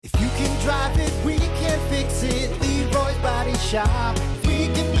drive it, we can fix it. Leroy's Body Shop. We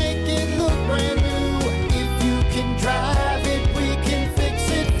can make it look brand new. If you can drive it, we can fix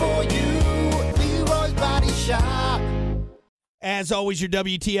it for you. Leroy's Body Shop. As always, your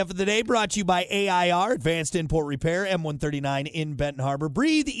WTF of the day brought to you by AIR, Advanced Import Repair, M139 in Benton Harbor.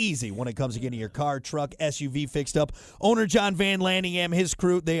 Breathe easy when it comes to getting your car, truck, SUV fixed up. Owner John Van Lanningham, his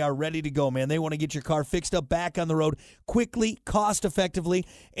crew, they are ready to go, man. They want to get your car fixed up, back on the road quickly, cost-effectively.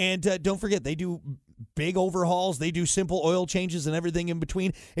 And don't forget, they do big overhauls. They do simple oil changes and everything in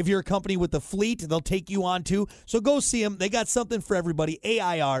between. If you're a company with a fleet, they'll take you on too. So go see them. They got something for everybody.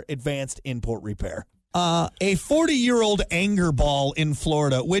 AIR, Advanced Import Repair. A 40-year-old anger ball in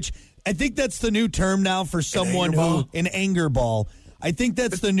Florida, which I think that's the new term now for someone an anger ball. I think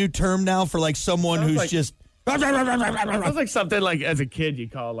that's the new term now for like someone who's like, just. Sounds like something like as a kid you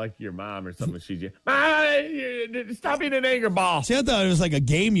call like your mom or something. She's stop being an anger ball. See, I thought it was like a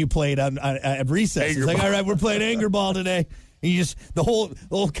game you played at recess. It's like, all right, we're playing anger ball today. And you just the whole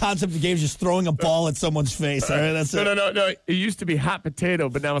concept of the game is just throwing a ball at someone's face. All right, that's it. No. It used to be hot potato,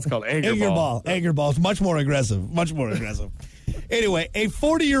 but now it's called anger ball. Anger ball. It's much more aggressive. Much more aggressive. Anyway, a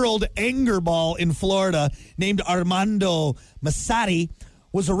 40-year-old anger ball in Florida named Armando Masari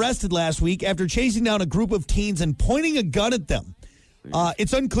was arrested last week after chasing down a group of teens and pointing a gun at them.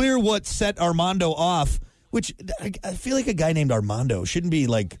 It's unclear what set Armando off, which I feel like a guy named Armando shouldn't be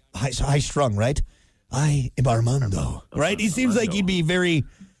like high-strung, right? I am Armando, right? He seems like he'd be very,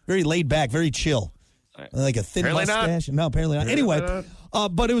 very laid back, very chill. Like a thin mustache. No, apparently not. Anyway,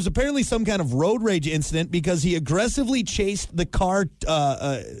 but it was apparently some kind of road rage incident because he aggressively chased the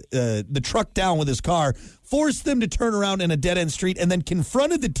truck down with his car, forced them to turn around in a dead-end street, and then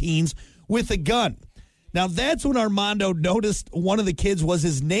confronted the teens with a gun. Now, that's when Armando noticed one of the kids was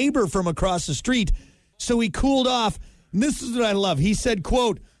his neighbor from across the street, so he cooled off. And this is what I love. He said,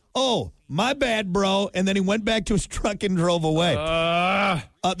 quote, "Oh, my bad, bro," and then he went back to his truck and drove away.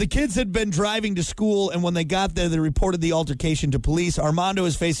 The kids had been driving to school, and when they got there, they reported the altercation to police. Armando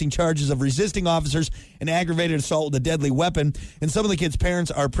is facing charges of resisting officers and aggravated assault with a deadly weapon, and some of the kids'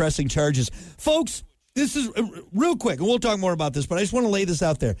 parents are pressing charges. Folks, this is real quick, and we'll talk more about this, but I just want to lay this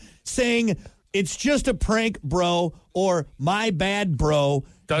out there. Saying it's just a prank, bro, or my bad, bro,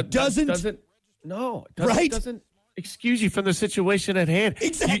 doesn't excuse you from the situation at hand.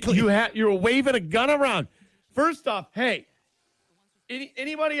 Exactly. You're waving a gun around. First off, hey,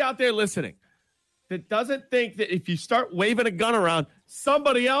 anybody out there listening that doesn't think that if you start waving a gun around,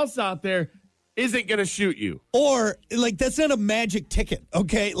 somebody else out there isn't going to shoot you. Or, like, that's not a magic ticket,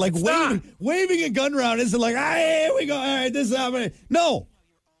 okay? Like, waving a gun around isn't like, here we go, all right, this is happening. No,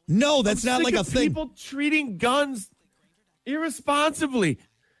 that's not like a thing. People treating guns irresponsibly.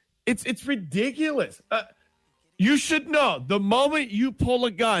 It's ridiculous. You should know the moment you pull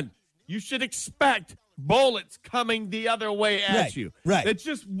a gun, you should expect bullets coming the other way at you. Right. That's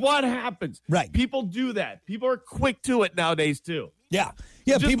just what happens. Right. People do that. People are quick to it nowadays, too. Yeah.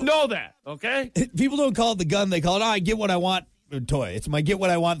 Just know that, okay? People don't call it the gun. They call it, I get what I want toy. It's my get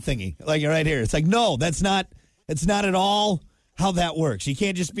what I want thingy. Like right here. It's like, no, it's not at all how that works. You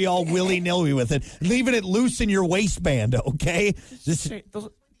can't just be all willy-nilly with it. Leaving it loose in your waistband, okay?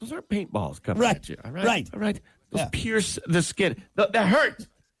 Those aren't paintballs coming at you, all right? All right. Those pierce the skin. That hurt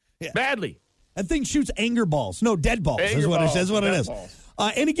badly. That thing shoots anger balls. No, dead balls is what it is.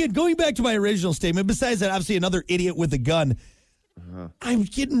 And again, going back to my original statement, besides that, obviously another idiot with a gun, I'm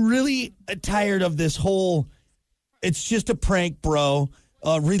getting really tired of this whole, it's just a prank, bro.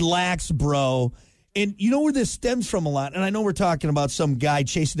 Relax, bro. And you know where this stems from a lot? And I know we're talking about some guy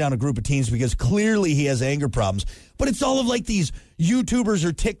chasing down a group of teens because clearly he has anger problems. But it's all of like these YouTubers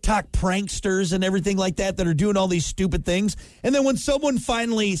or TikTok pranksters and everything like that are doing all these stupid things. And then when someone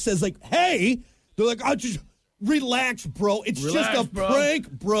finally says like, hey, they're like, oh, just relax, bro. It's just a prank,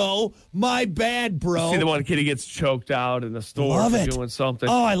 bro. My bad, bro. You see the one kid who gets choked out in the store for doing something.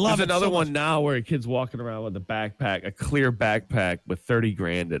 Oh, I love it. There's another one now where a kid's walking around with a backpack, a clear backpack with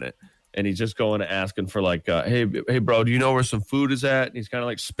 $30,000 in it. And he's just going and asking for like, hey, bro, do you know where some food is at? And he's kind of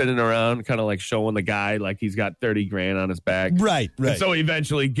like spinning around, kind of like showing the guy like he's got $30,000 on his back. Right. And so he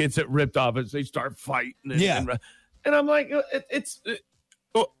eventually gets it ripped off as they start fighting. And I'm like,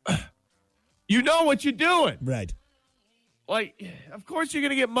 you know what you're doing. Right. Like, of course you're going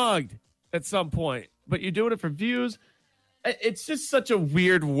to get mugged at some point, but you're doing it for views. It's just such a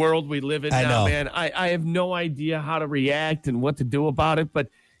weird world we live in now, man. I have no idea how to react and what to do about it, but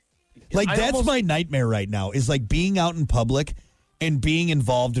like, that's my nightmare right now is like being out in public and being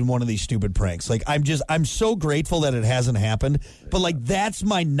involved in one of these stupid pranks. Like, I'm so grateful that it hasn't happened. But, like, that's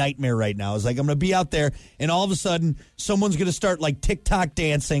my nightmare right now. Is like, I'm going to be out there, and all of a sudden, someone's going to start, like, TikTok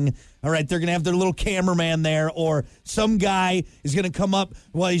dancing. All right, they're going to have their little cameraman there, or some guy is going to come up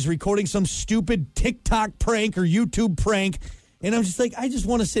while he's recording some stupid TikTok prank or YouTube prank. And I'm just like, I just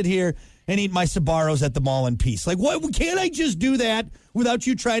want to sit here and eat my Sbarros at the mall in peace. Like, what? Can't I just do that without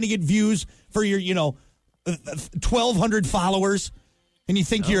you trying to get views for your, 1,200 followers, and you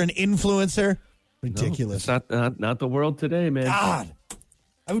think you're an influencer? Ridiculous. No, it's not the world today, man. God,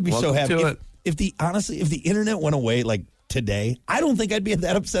 I would be so happy if the internet went away like today. I don't think I'd be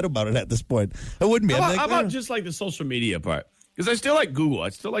that upset about it at this point. I wouldn't be. How about just like the social media part? Because I still like Google. I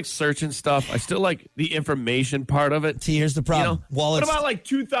still like searching stuff. I still like the information part of it. See, here's the problem. What about like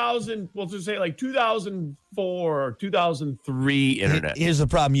 2000? We'll just say like 2004 or 2003 internet. Here's the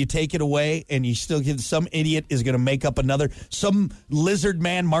problem. You take it away, and you still get some idiot is going to make up some lizard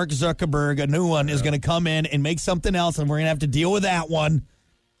man, Mark Zuckerberg, a new one is going to come in and make something else, and we're going to have to deal with that one.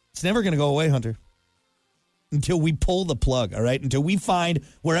 It's never going to go away, Hunter, until we pull the plug. All right, until we find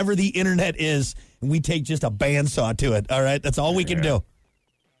wherever the internet is. And we take just a bandsaw to it, all right? That's all we can do.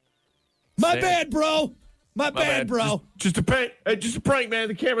 My bad, bro. My bad, bro. Just a prank. Hey, just a prank, man.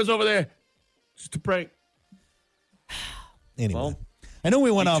 The camera's over there. Just a prank. Anyway, I know we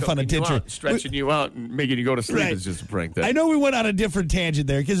went off on a different... Stretching you out and making you go to sleep is just a prank. I know we went on a different tangent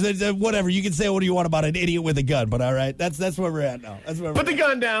there, because whatever. You can say what you want about an idiot with a gun, but all right, that's where we're at now. Put the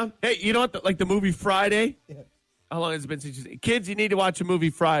gun down. Hey, you know what? Like the movie Friday? Yeah. How long has it been since you... Kids, you need to watch a movie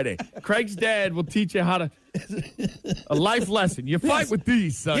Friday. Craig's dad will teach you how to... A life lesson. You fight with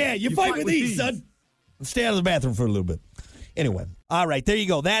these, son. Yeah, you fight with these, son. Stay out of the bathroom for a little bit. Anyway. All right, there you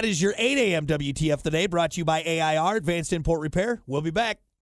go. That is your 8 a.m. WTF today, brought to you by AIR, Advanced Import Repair. We'll be back.